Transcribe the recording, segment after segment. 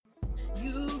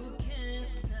You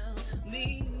can't tell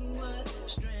me what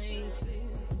strength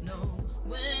is. No,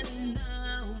 when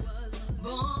I was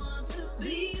born to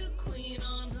be a queen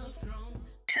on her throne.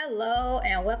 Hello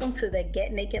and welcome to the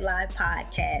Get Naked Live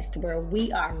podcast, where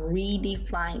we are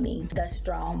redefining the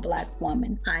strong Black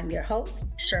woman. I'm your host,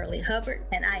 Shirley Hubbard,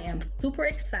 and I am super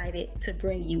excited to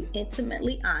bring you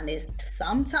intimately honest,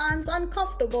 sometimes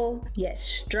uncomfortable, yet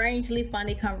strangely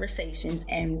funny conversations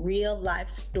and real life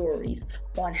stories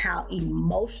on how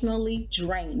emotionally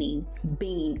draining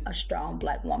being a strong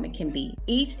Black woman can be.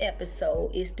 Each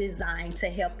episode is designed to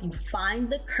help you find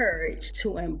the courage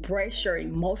to embrace your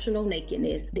emotional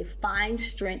nakedness, define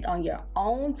strength on your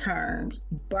own terms,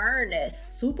 burn a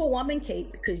superwoman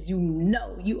cape because you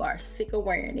know you are sick of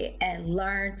wearing it, and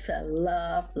learn to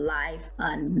love life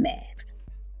unmasked.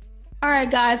 All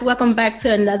right, guys, welcome back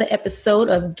to another episode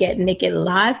of Get Naked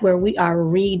Live, where we are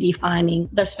redefining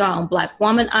the strong Black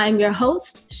woman. I'm your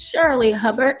host, Shirley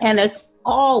Hubbard, and as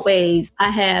always,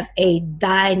 I have a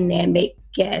dynamic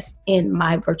guest in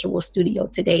my virtual studio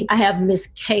today. I have Miss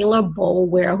Kayla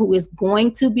Boulware, who is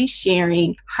going to be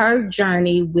sharing her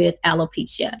journey with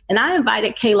alopecia. And I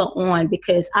invited Kayla on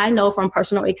because I know from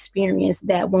personal experience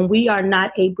that when we are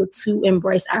not able to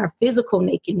embrace our physical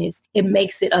nakedness, it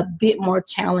makes it a bit more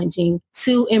challenging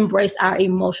to embrace our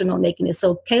emotional nakedness.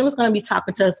 So Kayla's going to be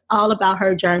talking to us all about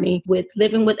her journey with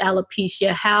living with alopecia,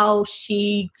 how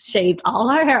she shaved all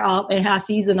her hair off, and how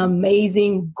she's an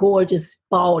amazing, gorgeous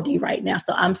baldy right now.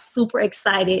 So I'm super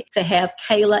excited to have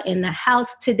Kayla in the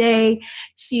house today.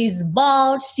 She's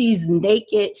bald, she's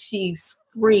naked, she's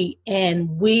free, and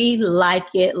we like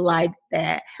it like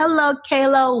that. Hello,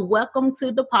 Kayla. Welcome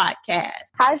to the podcast.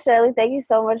 Hi, Shirley. Thank you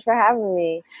so much for having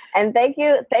me. And thank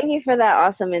you for that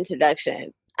awesome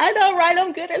introduction. I know, right?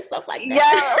 I'm good at stuff like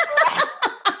that.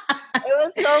 Yeah. It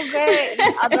was so great.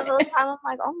 The whole time I'm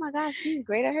like, oh my gosh, she's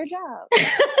great at her job.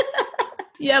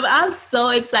 Yeah, but I'm so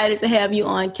excited to have you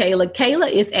on, Kayla.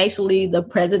 Kayla is actually the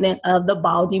president of the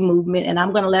Baldy movement, and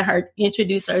I'm going to let her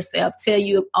introduce herself, tell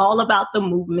you all about the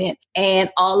movement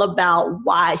and all about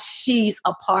why she's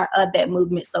a part of that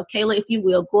movement. So, Kayla, if you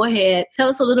will, go ahead, tell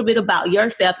us a little bit about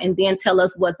yourself, and then tell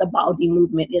us what the Baldy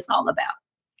movement is all about.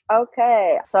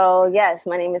 Okay, so yes,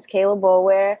 my name is Kayla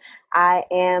Boulware. I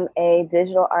am a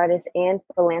digital artist and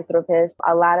philanthropist.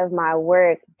 A lot of my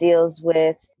work deals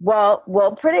with, well,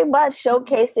 pretty much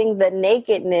showcasing the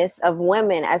nakedness of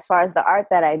women as far as the art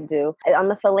that I do. On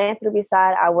the philanthropy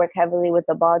side, I work heavily with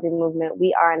the Baldy movement.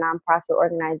 We are a nonprofit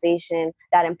organization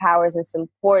that empowers and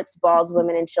supports bald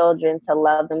women and children to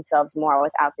love themselves more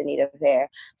without the need of hair.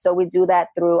 So we do that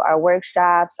through our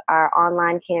workshops, our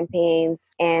online campaigns,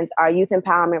 and our youth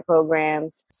empowerment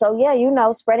programs. So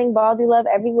yeah, spreading Baldy love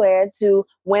everywhere to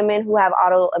women who have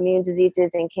autoimmune diseases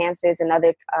and cancers and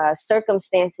other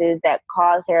circumstances that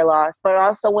cause hair loss, but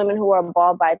also women who are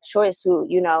bald by choice, who,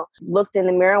 looked in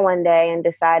the mirror one day and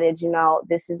decided,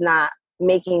 this is not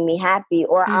making me happy,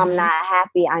 or I'm not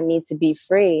happy, I need to be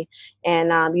free. And,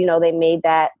 they made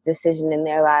that decision in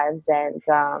their lives. And,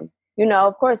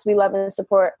 of course, we love and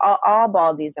support all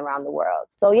baldies around the world.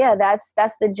 So yeah, that's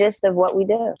the gist of what we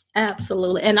do.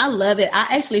 Absolutely. And I love it. I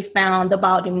actually found the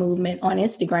Baldy movement on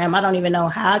Instagram. I don't even know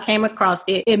how I came across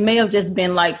it. It may have just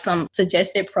been like some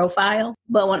suggested profile.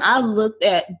 But when I looked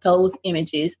at those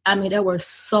images, there were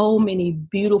so many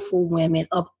beautiful women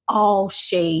of all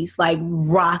shades, like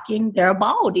rocking their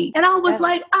baldy. And I was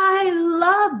like, I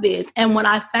love this. And when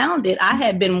I found it, I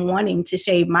had been wanting to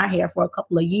shave my hair for a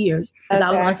couple of years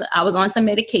because I was on some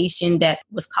medication that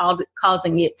was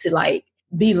causing it to like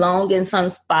be long in some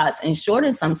spots and short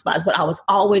in some spots, but I was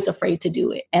always afraid to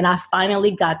do it. And I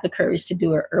finally got the courage to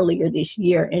do it earlier this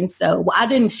year. And so I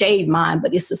didn't shave mine,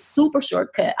 but it's a super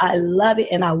shortcut. I love it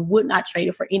and I would not trade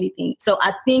it for anything. So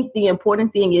I think the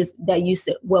important thing is that you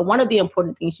said, well, one of the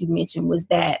important things you mentioned was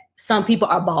that some people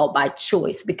are bald by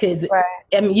choice because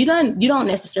you don't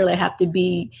necessarily have to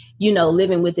be,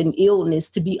 living with an illness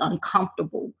to be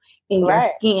uncomfortable in your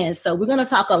skin. So we're going to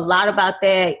talk a lot about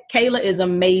that. Kayla is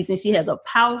amazing. She has a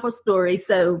powerful story.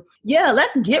 So yeah,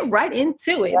 let's get right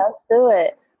into it. Let's do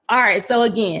it. All right. So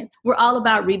again, we're all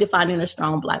about redefining a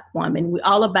strong Black woman. We're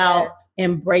all about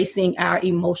embracing our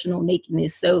emotional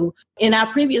nakedness. So in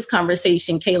our previous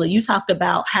conversation, Kayla, you talked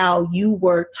about how you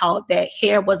were taught that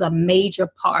hair was a major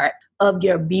part of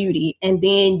your beauty. And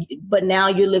then, but now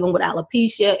you're living with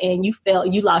alopecia and you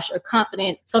felt you lost your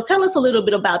confidence. So tell us a little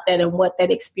bit about that and what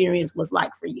that experience was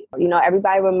like for you. You know,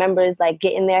 everybody remembers like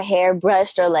getting their hair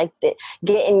brushed or like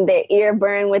getting their ear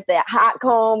burned with the hot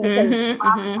comb, because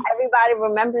everybody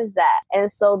remembers that.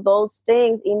 And so those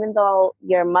things, even though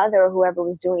your mother or whoever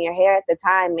was doing your hair at the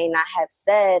time may not have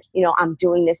said, you know, I'm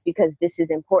doing this because this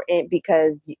is important,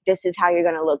 because this is how you're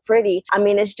going to look pretty. I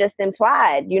mean, it's just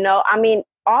implied, you know. I mean,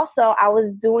 also, I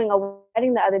was doing a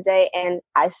wedding the other day and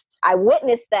I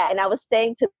witnessed that, and I was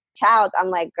saying to the child, I'm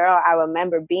like, girl, I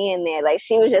remember being there. Like,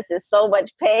 she was just in so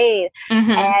much pain.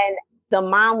 And the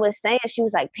mom was saying, she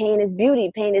was like, pain is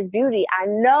beauty, pain is beauty. I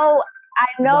know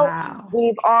wow.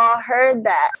 We've all heard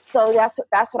that. So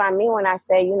that's what I mean when I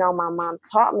say, you know, my mom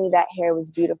taught me that hair was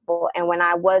beautiful. And when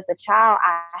I was a child,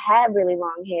 I had really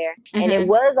long hair and it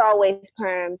was always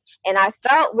permed and I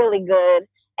felt really good.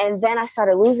 And then I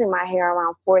started losing my hair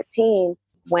around 14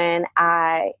 when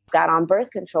I got on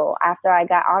birth control. After I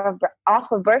got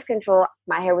off of birth control,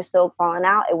 my hair was still falling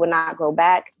out. It would not grow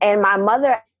back. And my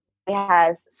mother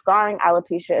has scarring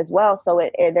alopecia as well. So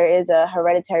there is a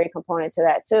hereditary component to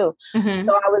that too.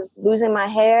 So I was losing my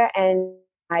hair and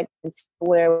I could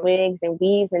wear wigs and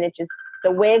weaves, and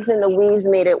the wigs and the weaves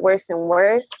made it worse and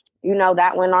worse. You know,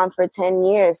 that went on for 10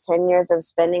 years of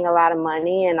spending a lot of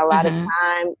money and a lot of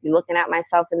time looking at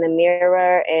myself in the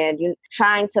mirror and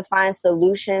trying to find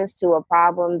solutions to a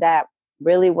problem that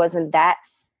really wasn't that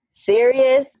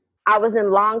serious. I was in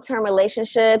long-term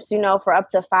relationships, you know, for up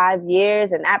to 5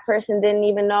 years, and that person didn't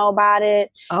even know about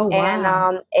it. Oh, wow.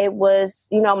 And it was,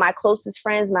 you know, my closest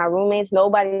friends, my roommates,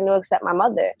 nobody knew except my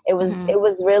mother. It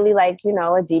was really like, you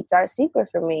know, a deep, dark secret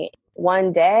for me.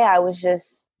 One day I was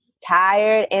just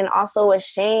tired and also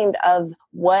ashamed of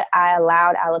what I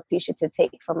allowed alopecia to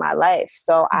take from my life.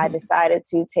 So I decided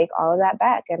to take all of that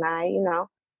back, and I, you know,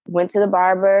 went to the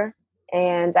barber.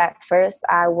 And at first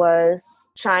I was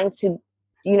trying to,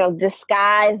 you know,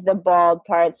 disguise the bald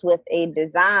parts with a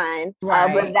design.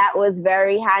 But that was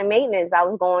very high maintenance. I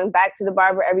was going back to the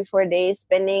barber every 4 days,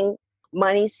 spending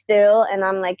money still. And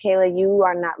I'm like, Kayla, you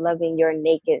are not loving your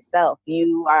naked self.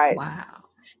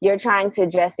 You're trying to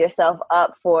dress yourself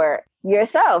up for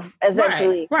yourself,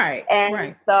 essentially.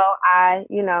 So I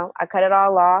cut it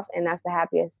all off, and that's the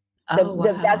happiest.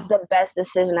 That's the best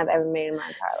decision I've ever made in my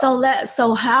entire life.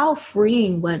 So how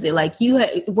freeing was it? Like,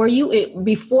 before you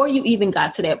even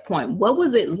got to that point, what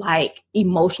was it like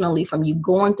emotionally from you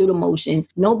going through the motions,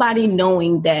 nobody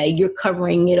knowing that you're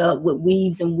covering it up with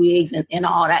weaves and wigs and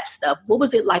all that stuff? What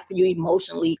was it like for you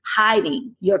emotionally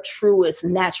hiding your truest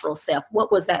natural self?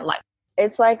 What was that like?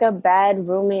 It's like a bad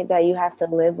roommate that you have to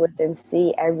live with and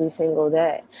see every single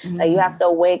day. Like, you have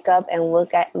to wake up and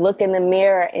look in the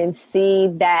mirror and see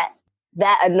that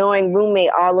annoying roommate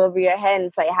all over your head. And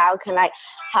it's like, how can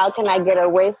I get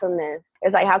away from this?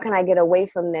 It's like, how can I get away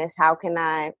from this? How can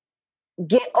I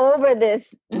get over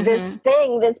this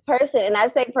thing, this person? And I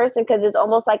say person because it's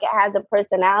almost like it has a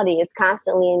personality. It's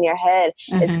constantly in your head.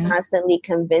 It's constantly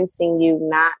convincing you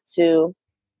not to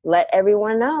let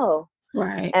everyone know.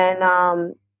 Right.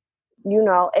 And, you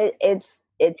know,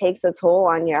 it takes a toll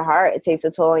on your heart. It takes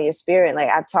a toll on your spirit. Like,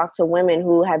 I've talked to women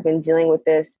who have been dealing with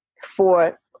this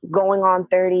for going on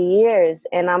 30 years.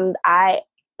 And I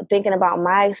thinking about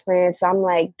my experience, I'm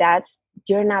like,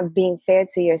 you're not being fair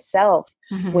to yourself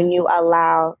when you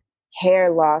allow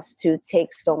hair loss to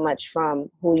take so much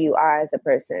from who you are as a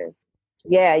person.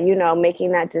 Yeah. You know,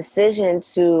 making that decision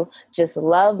to just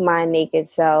love my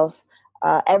naked self,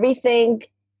 every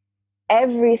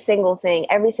single thing,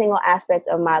 every single aspect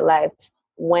of my life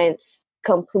went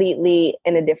completely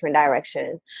in a different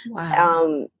direction.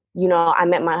 Wow. You know, I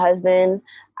met my husband.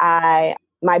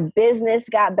 My business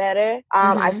got better.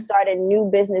 I started new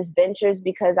business ventures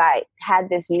because I had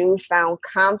this newfound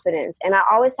confidence. And I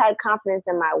always had confidence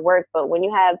in my work, but when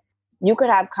you could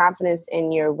have confidence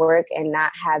in your work and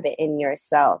not have it in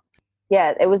yourself.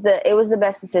 Yeah, it was the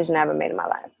best decision I ever made in my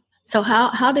life. So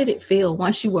how did it feel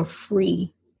once you were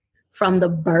free from the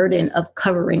burden of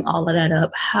covering all of that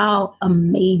up? How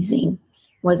amazing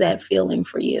was that feeling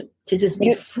for you to just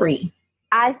be free?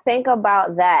 I think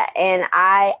about that, and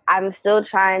I'm still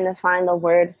trying to find the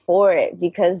word for it,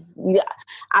 because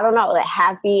I don't know, like,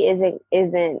 happy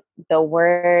isn't the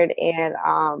word, and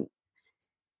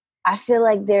I feel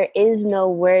like there is no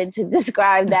word to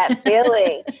describe that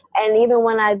feeling. And even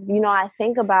when I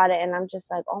think about it, and I'm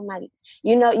just like, oh my,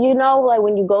 like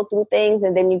when you go through things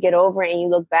and then you get over it and you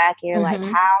look back and you're like,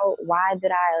 why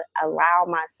did I allow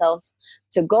myself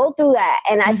to go through that?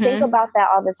 And I think about that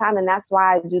all the time. And that's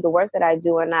why I do the work that I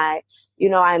do. And I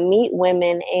meet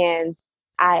women and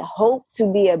I hope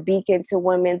to be a beacon to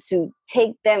women to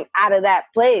take them out of that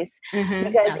place.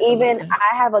 Because Absolutely. even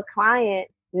I have a client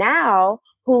now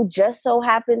who just so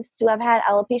happens to have had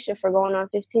alopecia for going on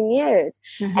 15 years.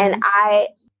 And I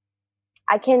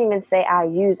can't even say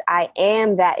I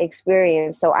am that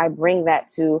experience. So I bring that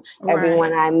to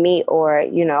everyone I meet, or,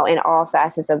 you know, in all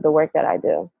facets of the work that I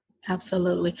do.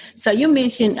 Absolutely. So you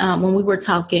mentioned when we were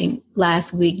talking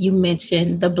last week, you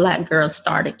mentioned the Black Girl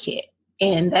Starter Kit.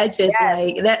 And that just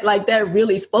that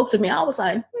really spoke to me. I was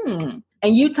like, And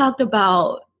you talked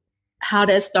about how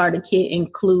that starter kit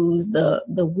includes the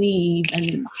weave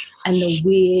and the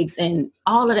wigs and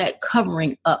all of that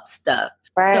covering up stuff.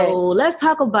 Right. So let's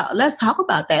talk about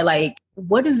that. Like,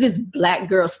 what is this Black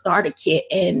Girl Starter Kit,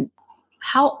 and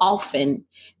how often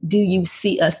do you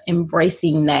see us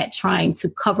embracing that, trying to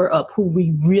cover up who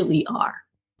we really are?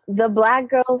 The Black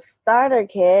Girl Starter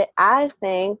Kit, I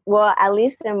think, well, at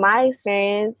least in my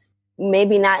experience,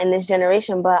 maybe not in this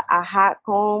generation, but a hot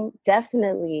comb,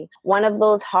 definitely. One of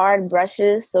those hard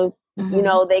brushes, so, you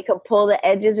know, they could pull the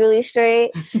edges really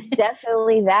straight.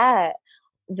 Definitely that.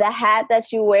 The hat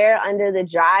that you wear under the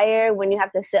dryer when you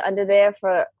have to sit under there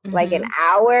for like an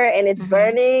hour and it's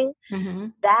burning,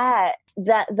 that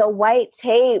the white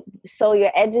tape so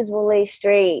your edges will lay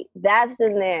straight, that's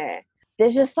in there.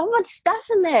 There's just so much stuff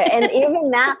in there. And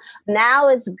even now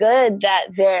it's good that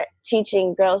they're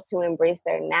teaching girls to embrace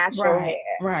their natural hair.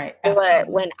 Right. But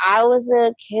when I was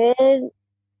a kid,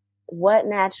 what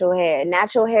natural hair?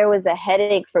 Natural hair was a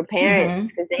headache for parents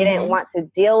because they didn't want to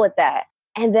deal with that.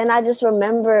 And then I just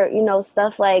remember, you know,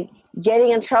 stuff like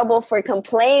getting in trouble for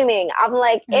complaining. I'm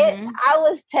like, I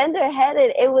was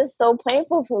tender-headed. It was so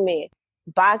painful for me.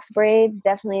 Box braids,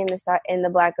 definitely in the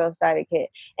Black Girl Starter Kit.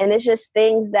 And it's just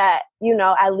things that, you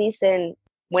know, at least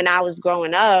when I was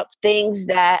growing up, things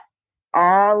that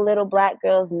all little Black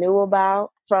girls knew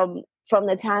about from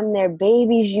the time they're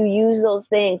babies. You use those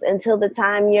things until the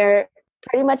time you're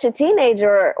pretty much a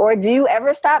teenager, or do you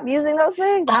ever stop using those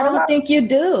things? I don't think you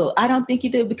do.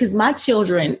 Because my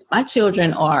children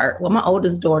are, well, my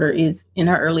oldest daughter is in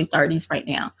her early 30s right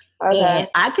now. Okay. And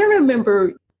I can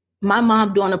remember my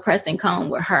mom doing a press and comb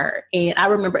with her. And I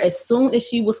remember as soon as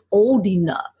she was old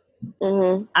enough,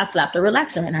 I slapped a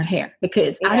relaxer in her hair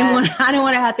because I didn't want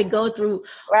to have to go through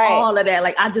all of that.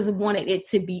 Like, I just wanted it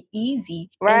to be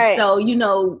easy. Right. And so, you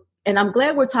know, and I'm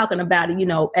glad we're talking about it, you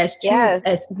know, as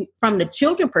from the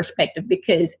children perspective,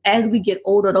 because as we get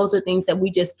older, those are things that we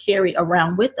just carry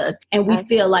around with us. And we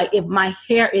feel like if my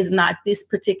hair is not this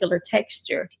particular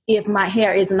texture, if my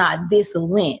hair is not this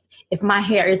length, if my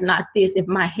hair is not this, if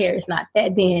my hair is not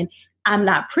that, then I'm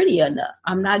not pretty enough.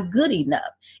 I'm not good enough.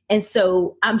 And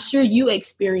so I'm sure you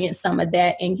experienced some of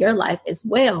that in your life as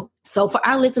well. So for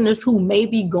our listeners who may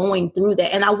be going through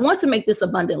that, and I want to make this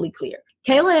abundantly clear,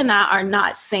 Kayla and I are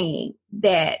not saying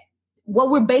that.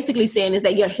 What we're basically saying is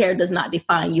that your hair does not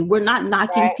define you. We're not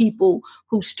knocking people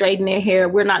who straighten their hair.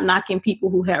 We're not knocking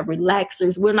people who have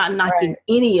relaxers. We're not knocking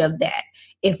any of that.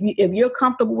 If you're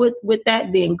comfortable with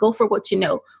that, then go for what you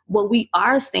know. What we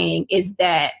are saying is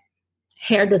that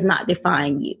hair does not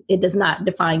define you. It does not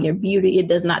define your beauty. It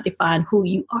does not define who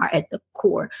you are at the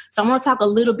core. So I want to talk a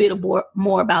little bit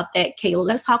more about that, Kayla.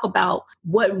 Let's talk about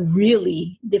what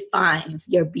really defines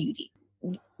your beauty.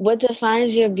 What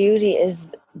defines your beauty is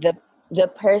the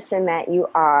person that you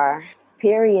are,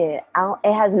 period.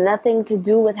 It has nothing to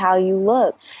do with how you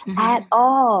look at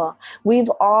all. We've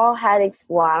all had, I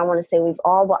don't want to say we've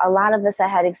all, but a lot of us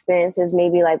have had experiences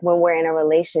maybe like when we're in a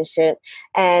relationship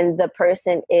and the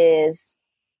person is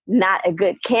not a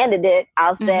good candidate,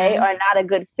 I'll say, or not a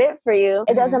good fit for you.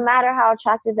 It doesn't matter how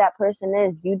attractive that person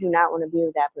is. You do not want to be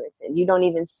with that person. You don't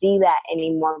even see that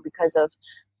anymore because of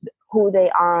who they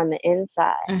are on the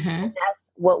inside.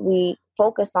 That's what we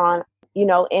focus on, you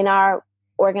know, in our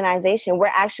organization.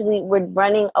 We're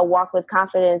running a Walk with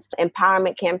Confidence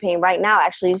empowerment campaign right now.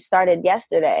 Actually started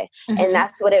yesterday. And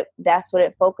that's what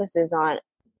it focuses on.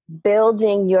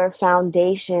 Building your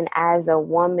foundation as a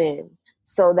woman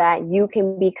so that you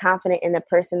can be confident in the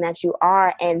person that you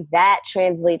are. And that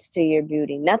translates to your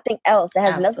beauty. Nothing else. It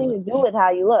has nothing to do with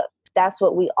how you look. That's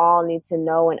what we all need to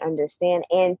know and understand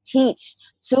and teach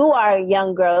to our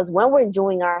young girls when we're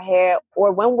doing our hair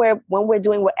or when we're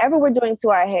doing whatever we're doing to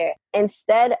our hair.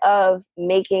 Instead of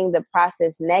making the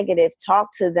process negative, talk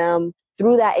to them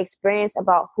through that experience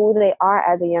about who they are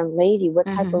as a young lady, what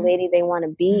type of lady they want to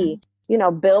be, you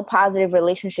know, build positive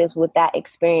relationships with that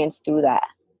experience through that.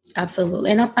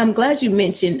 Absolutely. And I'm glad you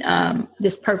mentioned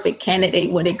this perfect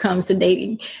candidate when it comes to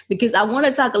dating, because I want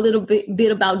to talk a little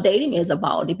bit about dating as a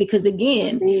baldy, because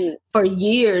again, for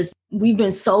years, we've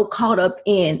been so caught up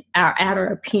in our outer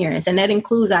appearance, and that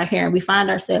includes our hair. And we find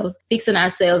ourselves fixing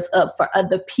ourselves up for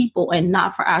other people and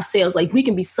not for ourselves. Like, we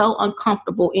can be so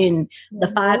uncomfortable in the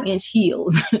 5-inch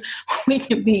heels. We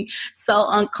can be so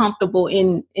uncomfortable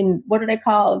in what are they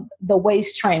called? The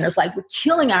waist trainers. Like, we're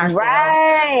killing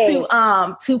ourselves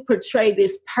to portray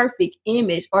this perfect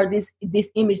image, or this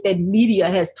image that media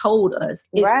has told us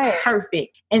is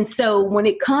perfect. And so when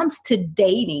it comes to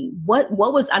dating, what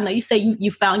was, I know you say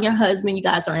you found your husband, you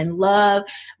guys are in love,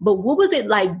 but what was it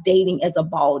like dating as a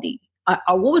baldy?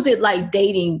 Or what was it like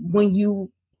dating when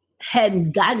you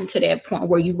hadn't gotten to that point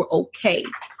where you were okay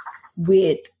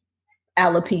with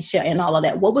alopecia and all of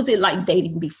that? What was it like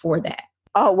dating before that?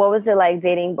 Oh, what was it like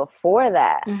dating before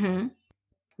that? Mm-hmm.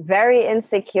 Very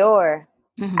insecure.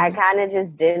 Mm-hmm. I kind of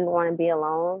just didn't want to be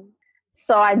alone.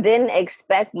 So I didn't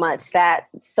expect much.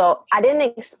 So I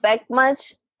didn't expect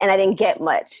much, and I didn't get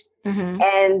much. Mm-hmm.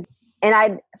 And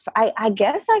I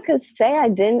guess I could say I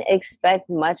didn't expect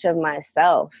much of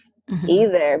myself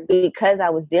either, because I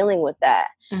was dealing with that.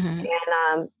 Mm-hmm.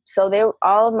 And so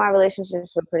all of my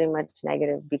relationships were pretty much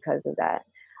negative because of that.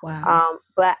 Wow.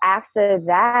 But after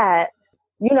that,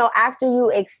 after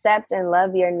you accept and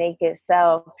love your naked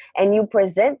self and you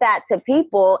present that to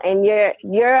people, and you're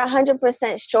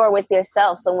 100% sure with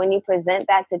yourself. So when you present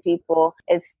that to people,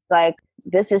 it's like,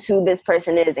 this is who this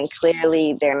person is, and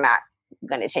clearly they're not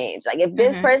going to change. Like, if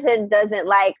this person doesn't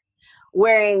like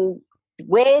wearing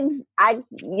wigs,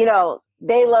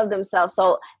 they love themselves.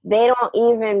 So they don't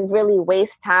even really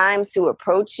waste time to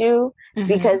approach you,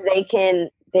 because they can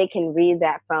read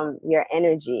that from your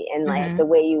energy and like the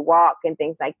way you walk and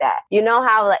things like that. You know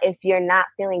how, like, if you're not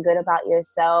feeling good about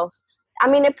yourself, I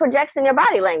mean, it projects in your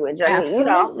body language.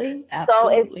 Absolutely. So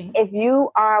if you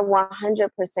are 100%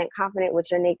 confident with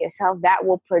your naked self, that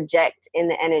will project in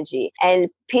the energy.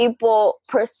 And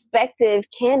prospective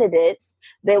candidates,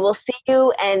 they will see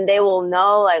you and they will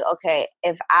know, like, okay,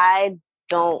 if I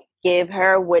don't give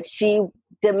her what she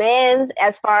demands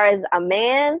as far as a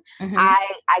man, I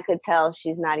could tell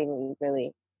she's not even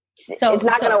really, it's not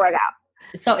going to work out.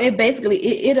 So it basically,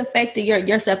 it affected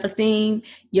your self-esteem,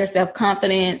 your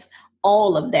self-confidence,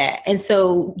 all of that. And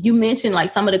so you mentioned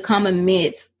like some of the common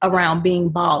myths around being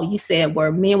bald. You said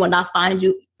where men will not find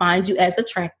you as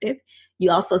attractive.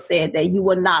 You also said that you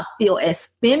will not feel as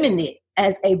feminine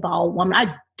as a bald woman.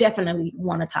 I definitely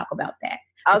want to talk about that.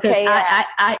 Okay. Yeah.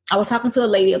 I was talking to a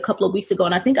lady a couple of weeks ago,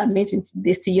 and I think I mentioned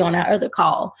this to you on our other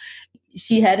call.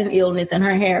 She had an illness and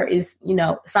her hair is,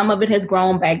 some of it has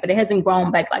grown back, but it hasn't grown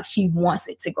back like she wants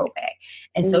it to grow back.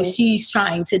 And so she's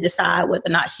trying to decide whether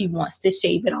or not she wants to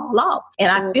shave it all off. And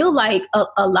I feel like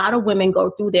a lot of women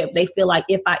go through that. They feel like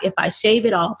if I shave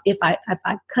it off, if I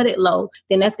cut it low,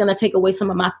 then that's going to take away some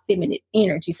of my feminine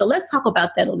energy. So let's talk about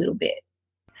that a little bit.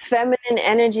 Feminine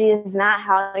energy is not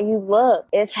how you look.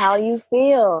 It's how you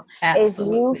feel.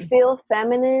 Absolutely. If you feel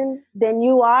feminine, then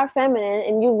you are feminine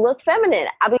and you look feminine.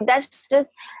 I mean, that's just,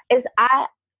 I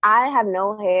have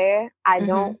no hair. I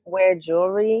don't wear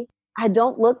jewelry. I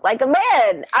don't look like a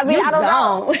man. I mean, I don't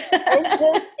know. It's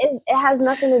just, it has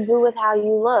nothing to do with how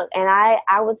you look. And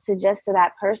I would suggest to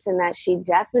that person that she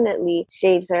definitely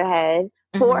shaves her head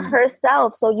for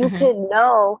herself, so you could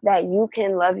know that you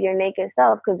can love your naked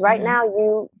self. Because right now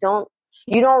you don't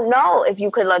know if you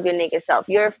could love your naked self.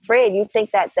 You're afraid. You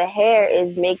think that the hair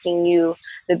is making you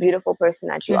the beautiful person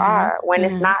that you are, when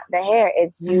it's not the hair,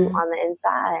 it's you on the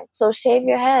inside. So shave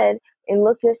your head and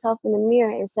look yourself in the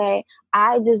mirror and say,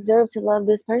 I deserve to love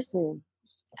this person.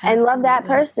 And love that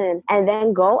person, and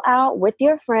then go out with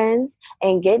your friends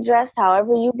and get dressed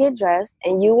however you get dressed,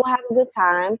 and you will have a good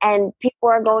time. And people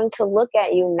are going to look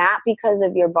at you not because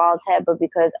of your bald head, but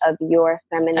because of your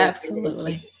feminine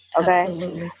energy. Okay.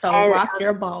 Absolutely. So rock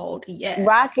your bald. Yes.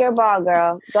 Rock your bald,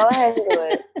 girl. Go ahead and do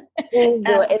it. Please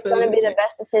do it. It's going to be the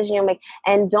best decision you'll make.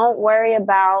 And don't worry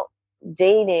about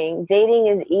dating. Dating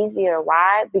is easier.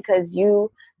 Why? Because you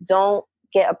don't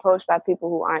get approached by people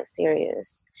who aren't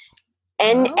serious.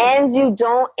 And you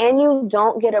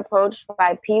don't get approached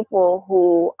by people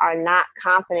who are not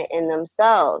confident in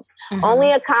themselves.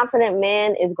 Only a confident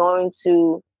man is going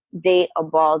to date a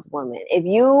bald woman. If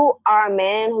you are a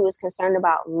man who is concerned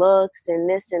about looks and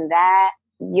this and that,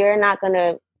 you're not going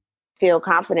to feel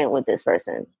confident with this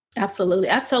person.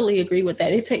 Absolutely. I totally agree with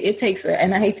that. It takes,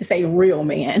 and I hate to say real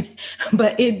man,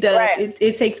 but it does. Right.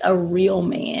 It takes a real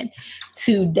man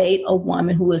to date a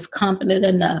woman who is confident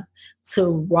enough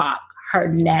to rock her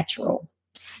natural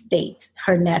state,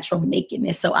 her natural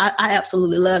nakedness. So I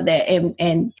absolutely love that.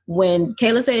 And when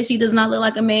Kayla says she does not look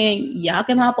like a man, y'all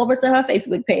can hop over to her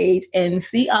Facebook page and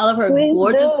see all of her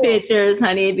gorgeous pictures,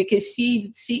 honey, because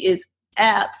she is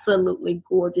absolutely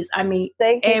gorgeous. I mean,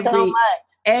 thank you so much.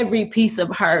 Every piece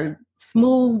of her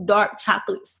smooth, dark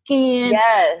chocolate skin,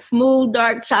 smooth,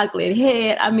 dark chocolate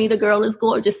head. I mean, the girl is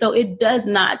gorgeous. So it does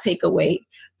not take away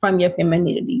from your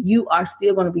femininity. You are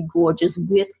still going to be gorgeous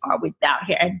with or without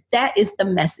hair. And that is the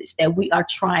message that we are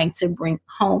trying to bring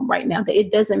home right now, that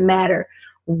it doesn't matter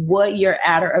what your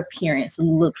outer appearance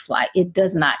looks like. It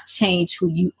does not change who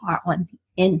you are on the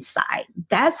inside.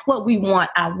 That's what we want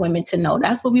our women to know.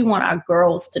 That's what we want our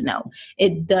girls to know.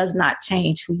 It does not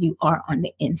change who you are on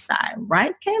the inside.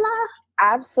 Right, Kayla?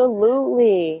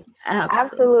 Absolutely. And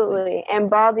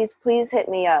Baldies, please hit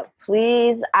me up.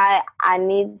 Please. I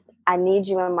need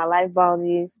you in my life,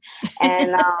 Baldies.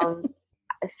 And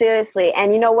seriously.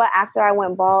 And you know what? After I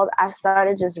went bald, I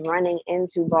started just running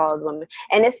into bald women.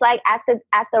 And it's like at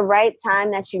the right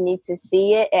time that you need to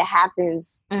see it, it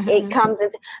happens. Mm-hmm. It comes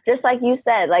into, just like you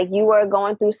said, like you were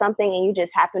going through something and you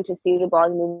just happened to see the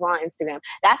bald move on Instagram.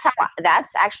 That's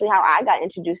actually how I got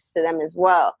introduced to them as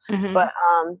well. Mm-hmm. But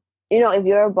you know, if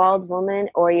you're a bald woman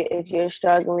or if you're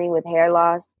struggling with hair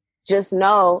loss, just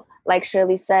know, like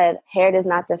Shirley said, hair does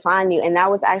not define you. And that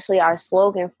was actually our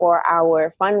slogan for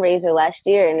our fundraiser last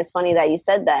year. And it's funny that you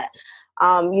said that.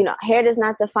 You know, hair does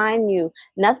not define you.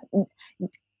 Nothing,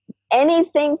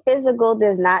 anything physical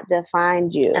does not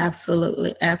define you.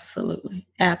 Absolutely. It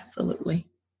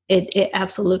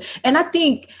absolutely. And I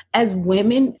think as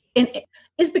women,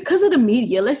 it's because of the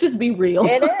media. Let's just be real.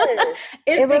 It is.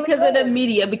 It's because of the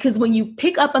media. Because when you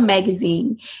pick up a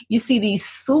magazine, you see these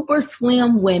super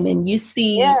slim women. You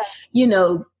see, you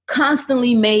know,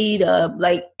 constantly made up,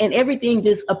 like, and everything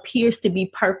just appears to be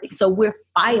perfect. So we're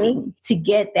fighting to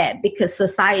get that because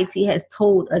society has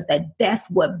told us that that's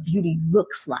what beauty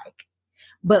looks like.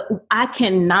 But I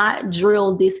cannot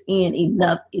drill this in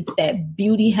enough. It's that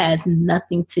beauty has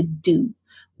nothing to do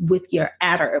with your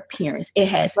outer appearance. It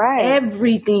has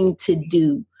everything to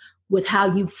do with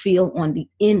how you feel on the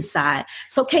inside.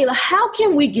 So Kayla, how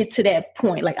can we get to that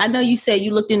point? Like, I know you said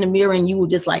you looked in the mirror and you were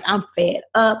just like, I'm fed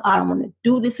up. I don't want to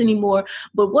do this anymore.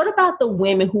 But what about the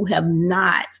women who have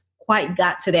not quite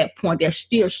got to that point? They're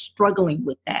still struggling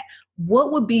with that.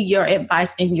 What would be your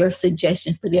advice and your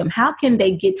suggestion for them? How can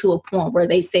they get to a point where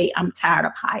they say, I'm tired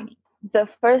of hiding? The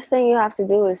first thing you have to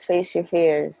do is face your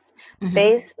fears.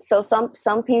 So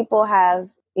some people have,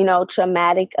 you know,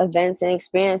 traumatic events and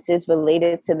experiences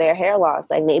related to their hair loss.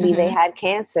 Like maybe they had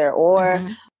cancer or,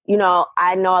 you know,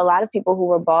 I know a lot of people who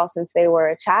were bald since they were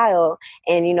a child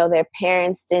and, you know, their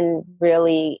parents didn't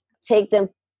really take them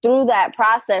through that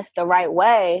process the right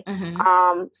way.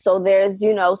 So there's,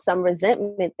 you know, some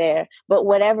resentment there. But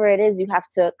whatever it is, you have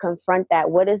to confront that.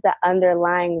 What is the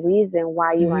underlying reason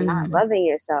why you are not loving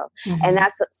yourself? And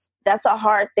that's a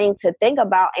hard thing to think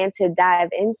about and to dive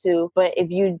into. But if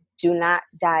you do not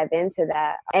dive into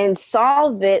that and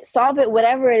solve it,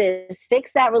 whatever it is,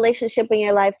 fix that relationship in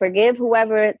your life, forgive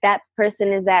whoever that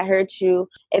person is that hurt you.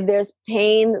 If there's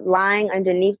pain lying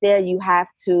underneath there, you have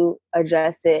to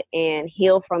address it and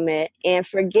heal from it and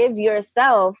forgive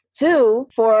yourself too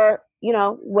for, you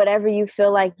know, whatever you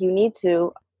feel like you need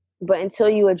to. But until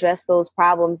you address those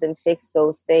problems and fix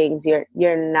those things, you're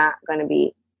not going to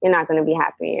be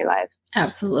happy in your life.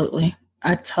 Absolutely.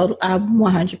 I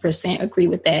 100% agree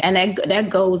with that. And that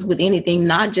goes with anything,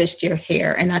 not just your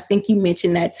hair. And I think you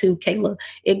mentioned that too, Kayla.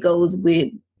 It goes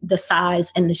with the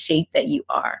size and the shape that you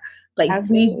are. Like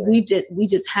we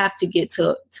just have to get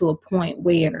to a point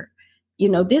where, you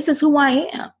know, this is who I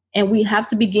am. And we have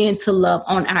to begin to love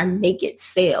on our naked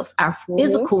selves, our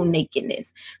physical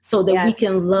nakedness, so that we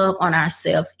can love on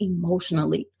ourselves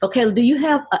emotionally. So, Kayla, do you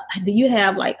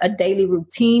have like a daily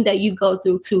routine that you go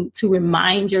through to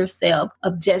remind yourself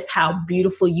of just how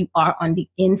beautiful you are on the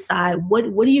inside? What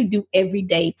do you do every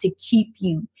day to keep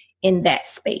you in that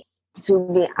space? To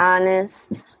be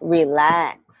honest,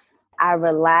 relax. I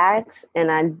relax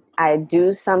and I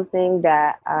do something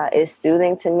that is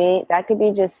soothing to me. That could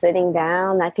be just sitting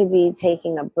down. That could be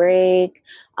taking a break.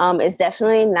 It's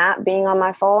definitely not being on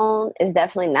my phone. It's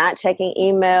definitely not checking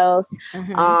emails.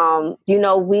 You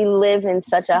know, we live in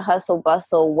such a hustle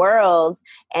bustle world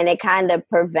and it kind of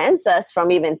prevents us from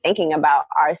even thinking about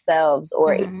ourselves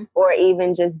or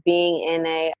even just being in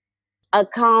a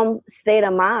calm state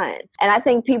of mind. And I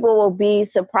think people will be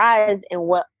surprised in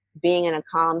what being in a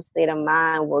calm state of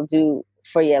mind will do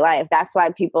for your life. That's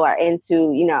why people are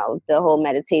into, you know, the whole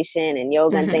meditation and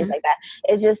yoga and things like that.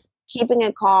 It's just keeping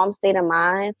a calm state of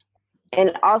mind.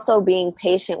 And also being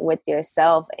patient with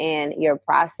yourself and your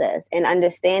process, and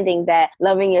understanding that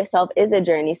loving yourself is a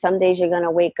journey. Some days you're going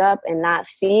to wake up and not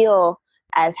feel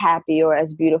as happy or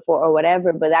as beautiful or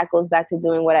whatever. But that goes back to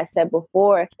doing what I said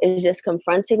before, is just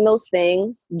confronting those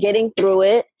things, getting through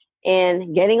it,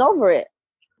 and getting over it.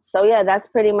 So yeah, that's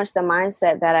pretty much the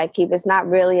mindset that I keep. It's not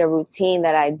really a routine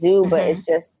that I do, but it's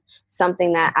just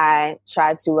something that I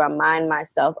try to remind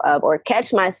myself of, or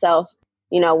catch myself,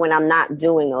 when I'm not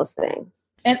doing those things.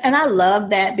 And I love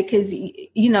that, because,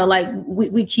 like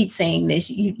we keep saying this,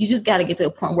 you just got to get to a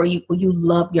point where you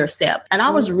love yourself. And I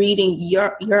was reading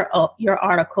your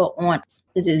article on,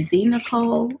 is it Z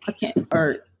Nicole?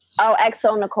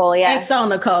 XO Nicole, yeah. XO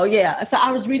Nicole, yeah. So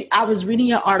I was reading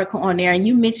your article on there, and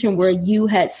you mentioned where you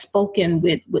had spoken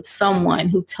with someone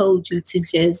who told you to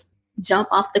just jump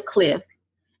off the cliff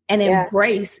and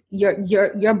embrace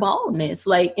your baldness,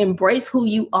 like embrace who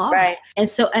you are. Right. And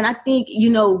I think,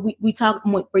 we talked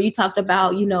where you talked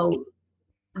about,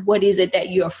 what is it that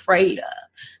you're afraid of?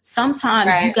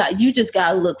 Sometimes you just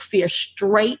got to look fear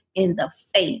straight in the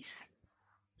face.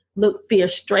 Look fear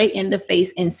straight in the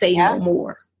face and say no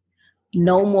more.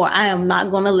 No more. I am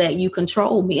not going to let you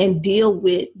control me, and deal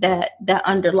with that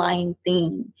underlying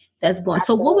thing that's going.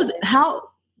 Absolutely. So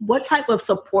what type of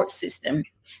support system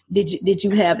did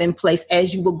you have in place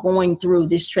as you were going through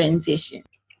this transition?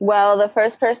 Well, the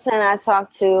first person I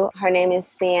talked to, her name is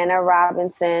Sienna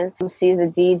Robinson. She's a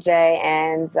DJ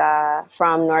and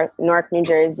from Newark, New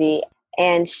Jersey.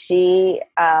 And she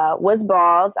was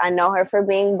bald. I know her for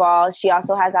being bald. She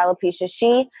also has alopecia.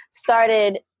 She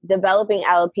started developing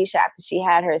alopecia after she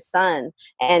had her son.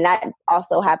 And that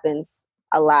also happens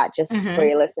a lot, just for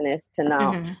your listeners to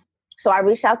know. So I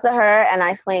reached out to her and I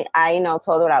explained,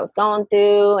 told her what I was going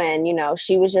through. And,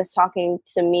 she was just talking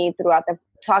to me throughout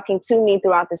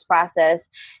this process.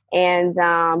 And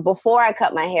before I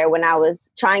cut my hair, when I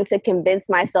was trying to convince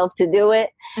myself to do it.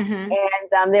 And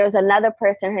there was another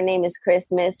person, her name is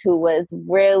Christmas, who was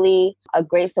really a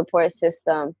great support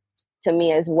system to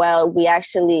me as well.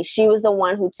 She was the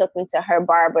one who took me to her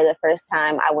barber the first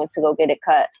time I went to go get it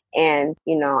cut. And,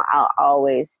 I'll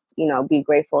always, be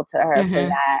grateful to her for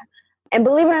that. And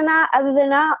believe it or not, other than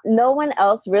that, no one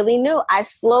else really knew. I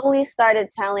slowly started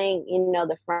telling,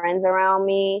 the friends around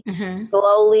me,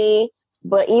 slowly.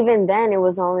 But even then, it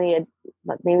was only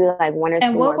maybe like one or two.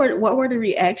 And what were the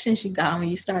reactions you got when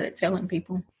you started telling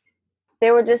people?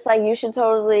 They were just like, you should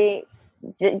totally.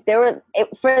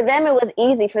 For them, it was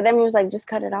easy. For them, it was like, just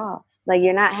cut it off. Like,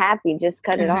 you're not happy, just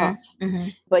cut it off.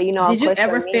 But did you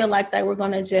ever feel like they were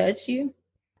going to judge you?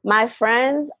 My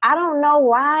friends, I don't know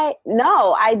why.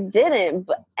 No, I didn't.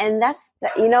 And that's,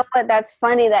 what? That's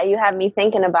funny that you have me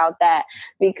thinking about that,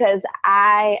 because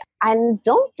I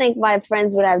don't think my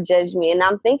friends would have judged me. And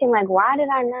I'm thinking, like, why did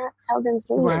I not tell them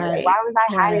sooner? Right. Like, why was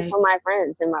I hiding from my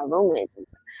friends and my roommates?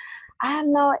 I have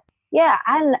no. Yeah,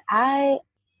 I.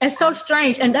 It's so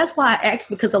strange. And that's why I asked,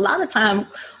 because a lot of time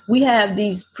we have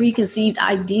these preconceived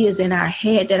ideas in our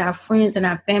head that our friends and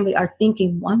our family are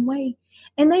thinking one way.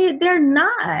 And they're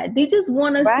not. They just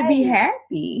want us to be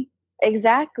happy.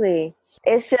 Exactly.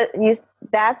 It's just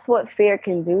that's what fear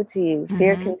can do to you.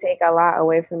 Fear can take a lot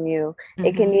away from you.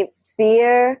 It can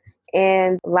fear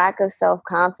and lack of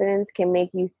self-confidence can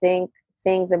make you think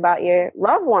things about your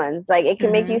loved ones. Like, it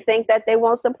can make you think that they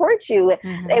won't support you.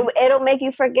 It'll make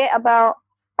you forget about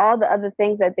all the other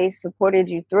things that they supported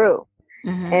you through.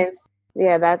 And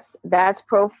yeah, that's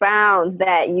profound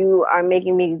that you are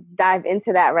making me dive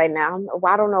into that right now.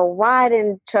 I don't know why I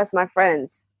didn't trust my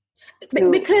friends.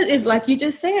 Because it's like you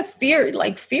just said, fear,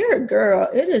 girl,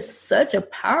 it is such a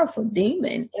powerful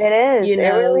demon. It is. It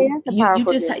really is a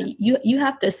powerful demon. You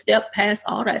have to step past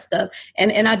all that stuff.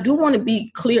 And I do want to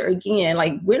be clear again,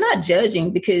 like, we're not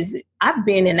judging, because I've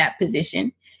been in that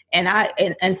position.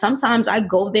 And sometimes I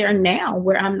go there now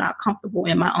where I'm not comfortable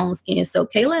in my own skin. So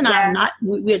Kayla and I are not,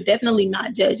 we're definitely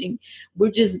not judging.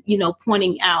 We're just,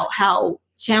 pointing out how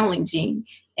challenging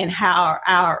and how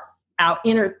our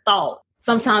inner thought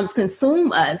sometimes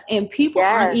consume us, and people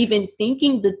aren't even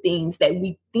thinking the things that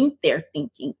we think they're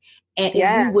thinking. And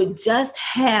if we would just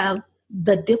have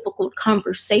the difficult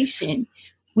conversation,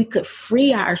 we could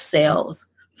free ourselves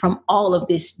from all of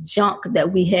this junk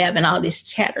that we have and all this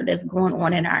chatter that's going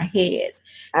on in our heads.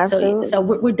 Absolutely. So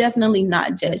we're definitely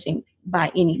not judging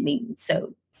by any means.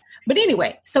 But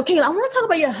anyway, so Kayla, I want to talk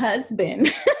about your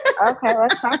husband. Okay,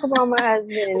 let's talk about my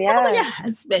husband. Let's talk about your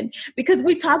husband, because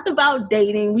we talked about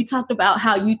dating. We talked about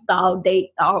how you thought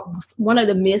one of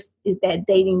the myths is that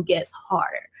dating gets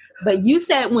harder. But you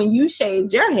said when you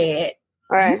shaved your head,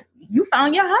 right, you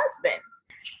found your husband.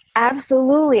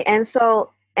 Absolutely. And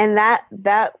so, and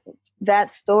that that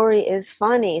story is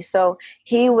funny. So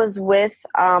he was with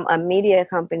a media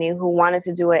company who wanted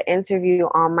to do an interview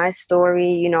on my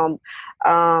story,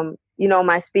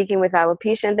 my speaking with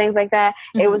alopecia and things like that.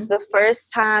 Mm-hmm. It was the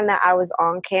first time that I was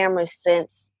on camera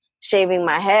since shaving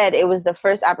my head. It was the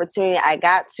first opportunity I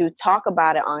got to talk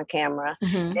about it on camera.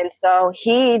 Mm-hmm. And so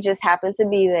he just happened to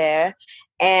be there.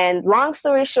 And long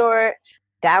story short,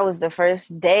 that was the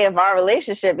first day of our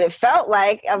relationship. It felt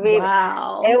like,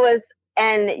 wow. It was,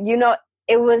 and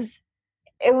it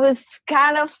was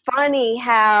kind of funny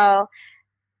how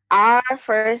our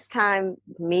first time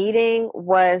meeting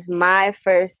was my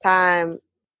first time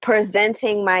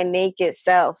presenting my naked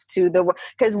self to the world.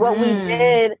 Because what we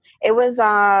did, it was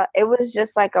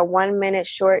just like a 1-minute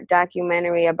short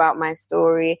documentary about my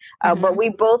story. But we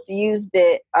both used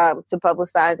it to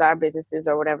publicize our businesses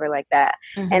or whatever like that.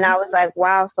 Mm-hmm. And I was like,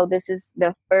 wow, so this is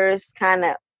the first kind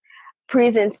of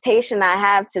presentation I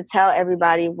have to tell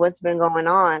everybody what's been going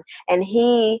on. And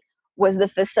he was the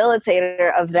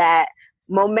facilitator of that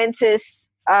momentous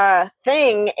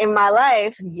thing in my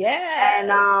life. Yeah.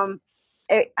 And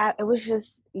it was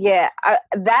just,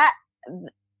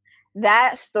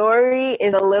 that story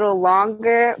is a little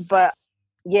longer, but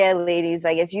yeah, ladies,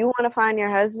 like if you want to find your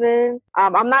husband,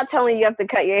 I'm not telling you have to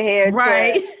cut your hair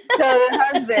right to your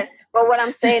husband, but what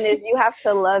I'm saying is you have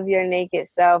to love your naked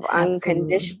self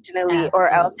unconditionally. Absolutely. Or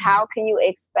else how can you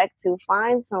expect to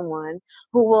find someone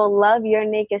who will love your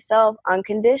naked self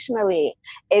unconditionally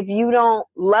if you don't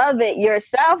love it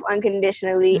yourself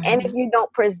unconditionally, and if you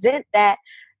don't present that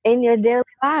in your daily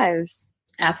lives?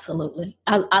 Absolutely.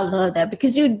 I love that,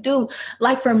 because you do.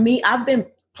 Like for me, I've been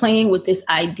playing with this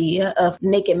idea of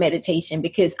naked meditation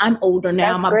because I'm older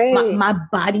now. My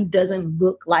body doesn't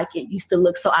look like it used to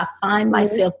look. So I find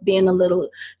myself being a little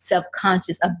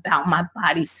self-conscious about my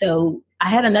body. So I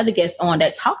had another guest on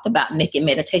that talked about naked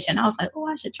meditation. I was like, oh,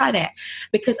 I should try that,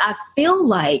 because I feel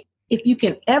like if you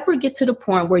can ever get to the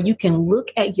point where you can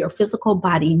look at your physical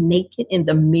body naked in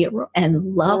the mirror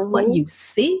and love what you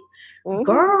see,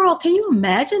 girl, can you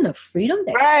imagine the freedom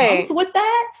that comes with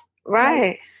that?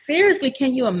 Right. Like, seriously,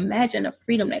 can you imagine the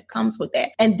freedom that comes with that?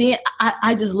 And then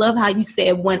I just love how you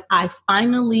said, when I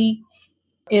finally,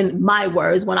 in my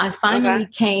words, when I finally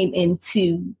came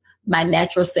into my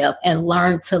natural self and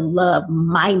learned to love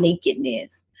my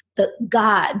nakedness,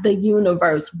 the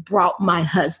universe brought my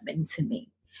husband to me.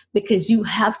 Because you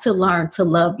have to learn to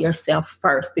love yourself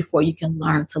first before you can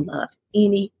learn to love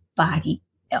anybody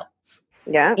else.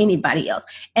 Yeah. Anybody else.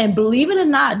 And believe it or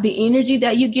not, the energy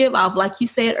that you give off, like you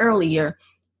said earlier,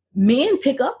 men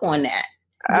pick up on that.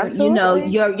 Absolutely.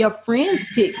 Your friends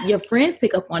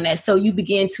pick up on that. So you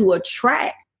begin to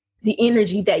attract the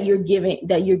energy that you're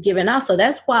giving out. So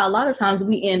that's why a lot of times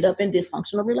we end up in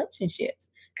dysfunctional relationships.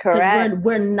 Correct.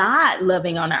 We're not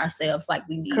loving on ourselves like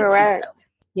we need Correct. to. So.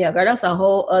 Yeah, girl, that's a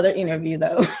whole other interview,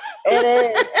 though. It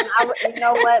is. And you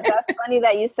know what? That's funny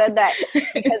that you said that,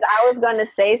 because I was going to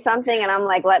say something and I'm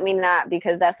like, let me not,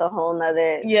 because that's a whole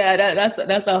nother. Yeah,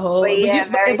 that's a whole. But, yeah,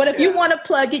 but if you want to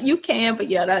plug it, you can. But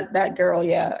yeah, that girl,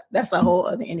 yeah, that's a whole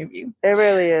other interview. It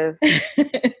really is.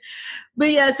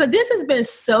 But yeah, so this has been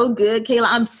so good, Kayla.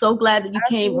 I'm so glad that you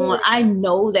came on. I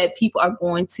know that people are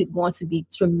going to be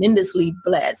tremendously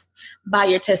blessed by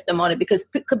your testimony, because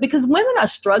women are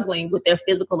struggling with their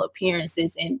physical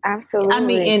appearances, and absolutely, I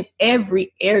mean, in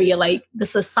every area, like the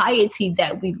society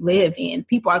that we live in,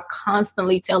 people are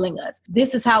constantly telling us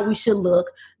this is how we should look,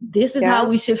 this is how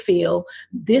we should feel,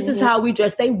 this is how we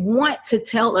dress. They want to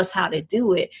tell us how to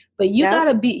do it, but you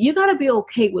gotta be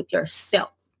okay with yourself.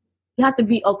 You have to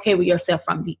be okay with yourself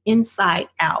from the inside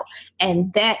out.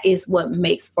 And that is what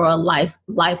makes for a life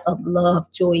of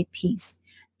love, joy, peace,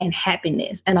 and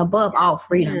happiness. And above all,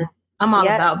 freedom. Yeah. I'm all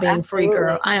about being free,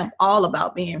 girl. I am all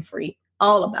about being free.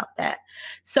 All about that.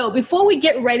 So before we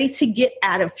get ready to get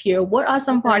out of here, what are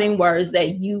some parting words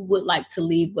that you would like to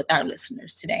leave with our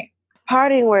listeners today?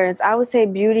 Parting words. I would say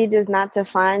beauty does not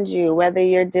define you, whether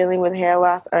you're dealing with hair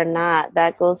loss or not.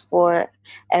 That goes for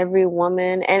every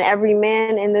woman and every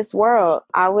man in this world.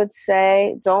 I would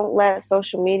say don't let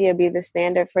social media be the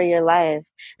standard for your life.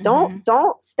 Don't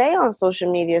stay on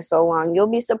social media so long. You'll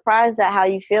be surprised at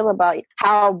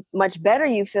how much better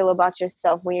you feel about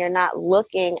yourself when you're not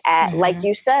looking at, like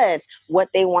you said, what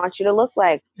they want you to look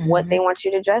like, what they want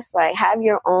you to dress like. Have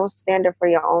your own standard for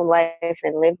your own life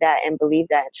and live that and believe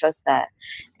that and trust that.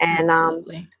 And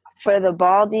for the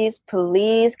Baldies,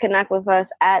 please connect with us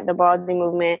at the Baldy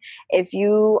Movement. If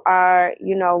you are,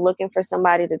 looking for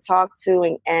somebody to talk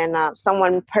to and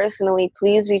someone personally,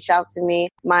 please reach out to me.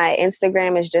 My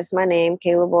Instagram is just my name,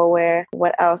 Kayla Boulware.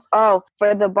 What else? Oh,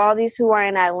 for the Baldies who are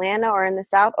in Atlanta or in the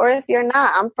South, or if you're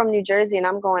not, I'm from New Jersey and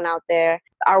I'm going out there.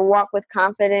 Our Walk with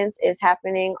Confidence is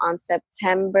happening on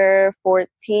September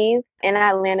 14th in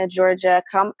Atlanta, Georgia.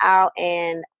 Come out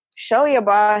and show your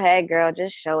bald head, girl.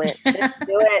 Just show it. Just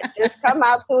do it. Just come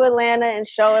out to Atlanta and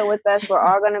show it with us. We're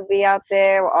all going to be out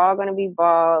there. We're all going to be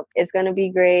bald. It's going to be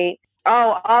great.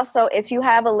 Oh, also, if you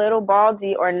have a little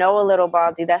baldy or know a little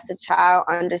baldy, that's a child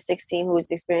under 16 who is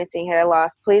experiencing hair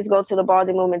loss, please go to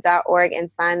thebaldymovement.org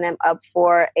and sign them up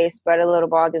for a Spread a Little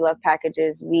Baldy Love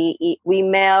packages. We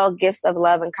mail gifts of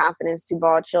love and confidence to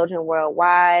bald children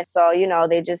worldwide. So,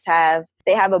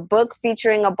 they have a book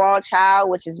featuring a bald child,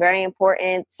 which is very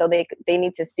important. So they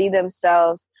need to see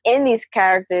themselves in these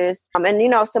characters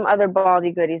and, some other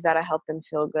baldy goodies that'll help them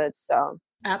feel good. So,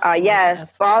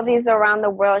 yes, baldies around the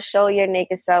world, show your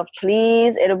naked self,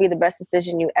 please. It'll be the best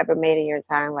decision you ever made in your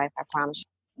entire life. I promise you.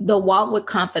 The Walk with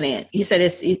Confidence. You said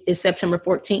it's September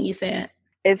 14th, you said?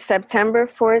 It's September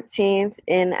 14th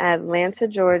in Atlanta,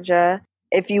 Georgia.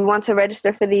 If you want to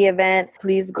register for the event,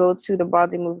 please go to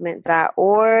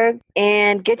thebaldymovement.org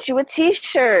and get you a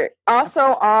t-shirt. Also,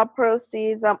 all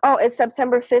proceeds, it's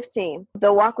September 15th.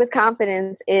 The Walk with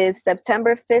Confidence is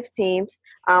September 15th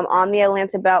on the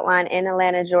Atlanta Beltline in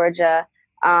Atlanta, Georgia.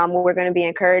 We're going to be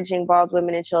encouraging bald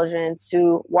women and children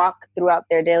to walk throughout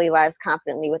their daily lives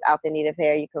confidently without the need of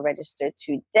hair. You can register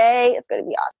today. It's going to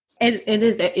be awesome. And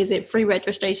is it free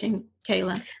registration,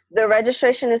 Kayla? The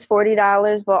registration is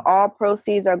 $40, but all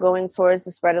proceeds are going towards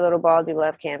the Spread a Little Baldy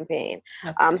Love campaign.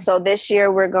 Okay. So this year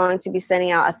we're going to be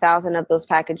sending out 1,000 of those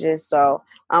packages. So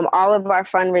all of our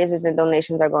fundraisers and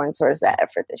donations are going towards that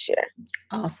effort this year.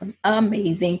 Awesome.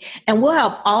 Amazing. And we'll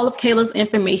have all of Kayla's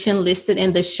information listed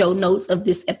in the show notes of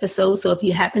this episode. So if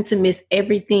you happen to miss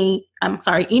anything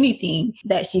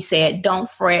that she said, don't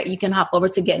fret. You can hop over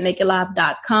to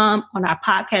getnakedlive.com on our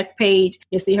podcast page.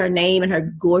 You'll see her name and her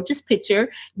gorgeous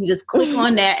picture. You just click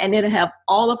on that and it'll have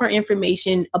all of her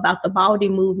information about the Baldy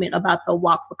movement, about the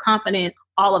Walk for Confidence,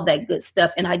 all of that good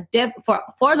stuff. And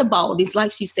for the Baldies,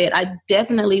 like she said, I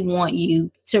definitely want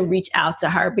you to reach out to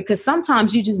her because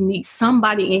sometimes you just need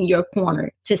somebody in your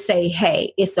corner to say,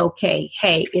 hey, it's okay.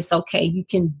 Hey, it's okay. You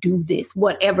can do this,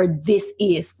 whatever this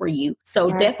is for you.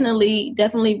 So definitely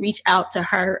reach out to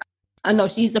her. I know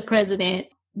she's the president,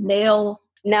 Nell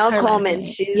Coleman.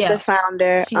 She's the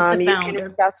founder. She's the founder. You can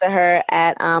reach out to her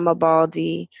at I'm a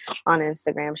Baldy on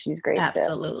Instagram. She's great.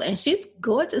 Absolutely. And she's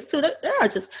gorgeous too.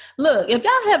 Look, if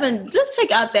y'all haven't, just check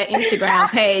out that Instagram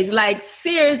page. Like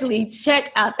seriously,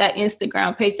 check out that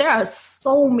Instagram page. There are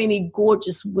so many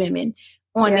gorgeous women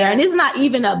on there. And it's not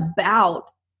even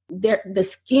about the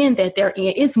skin that they're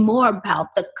in. It's more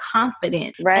about the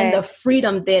confidence and the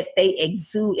freedom that they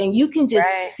exude. And you can just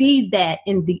see that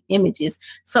in the images.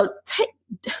 So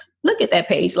look at that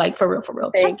page, like for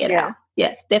real. Check it out.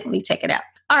 Yes, definitely check it out.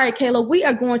 All right, Kayla, we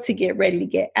are going to get ready to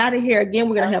get out of here. Again,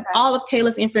 we're going to have all of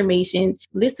Kayla's information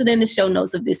listed in the show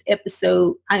notes of this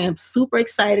episode. I am super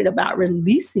excited about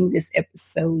releasing this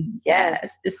episode.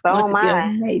 Yes, it's going to be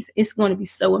amazing. It's going to be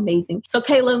so amazing. So,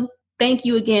 Kayla, thank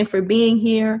you again for being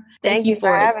here. Thank you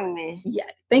for having me. Yeah.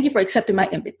 Thank you for accepting my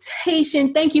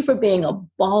invitation. Thank you for being a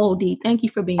baldy. Thank you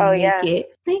for being naked. Yeah.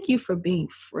 Thank you for being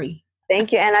free.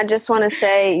 Thank you. And I just want to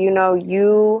say, you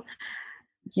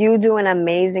do an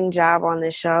amazing job on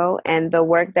the show, and the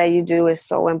work that you do is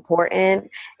so important.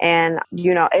 And,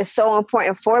 it's so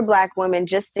important for Black women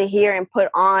just to hear and put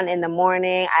on in the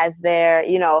morning as they're,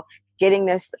 getting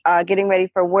ready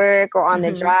for work or on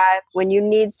the drive. When you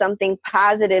need something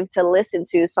positive to listen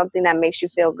to, something that makes you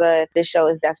feel good, this show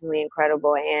is definitely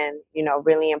incredible and,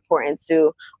 really important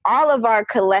to all of our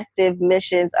collective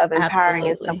missions of empowering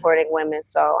and supporting women.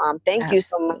 So thank you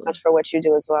so much for what you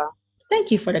do as well. Thank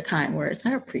you for the kind words.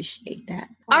 I appreciate that.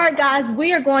 All right, guys,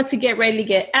 we are going to get ready to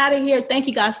get out of here. Thank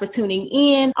you guys for tuning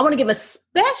in. I want to give a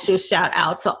special shout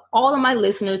out to all of my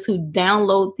listeners who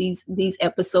download these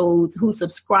episodes, who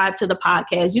subscribe to the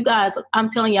podcast. You guys, I'm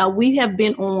telling y'all, we have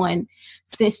been on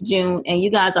since June, and you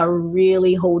guys are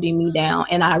really holding me down.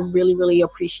 And I really, really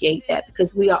appreciate that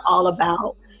because we are all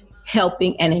about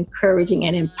helping and encouraging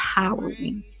and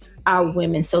empowering our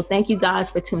women. So thank you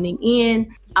guys for tuning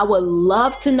in. I would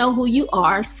love to know who you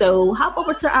are. So hop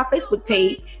over to our Facebook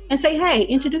page and say, hey,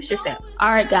 introduce yourself. All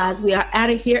right, guys, we are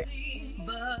out of here.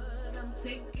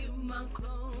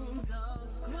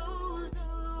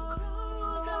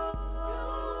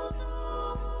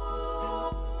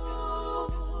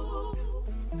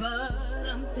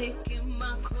 taking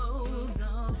my clothes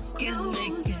off. Get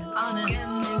naked,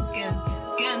 honest.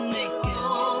 Get naked.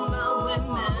 All my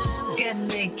women. Get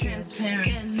naked, transparent.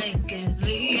 Get naked,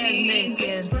 please.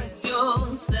 Express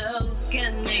yourself.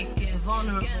 Get naked,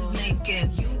 vulnerable. Get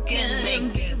naked. You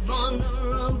can be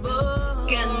vulnerable.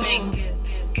 Get naked.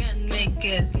 Get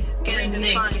naked. Get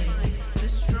naked. The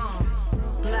strong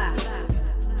black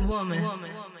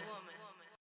woman.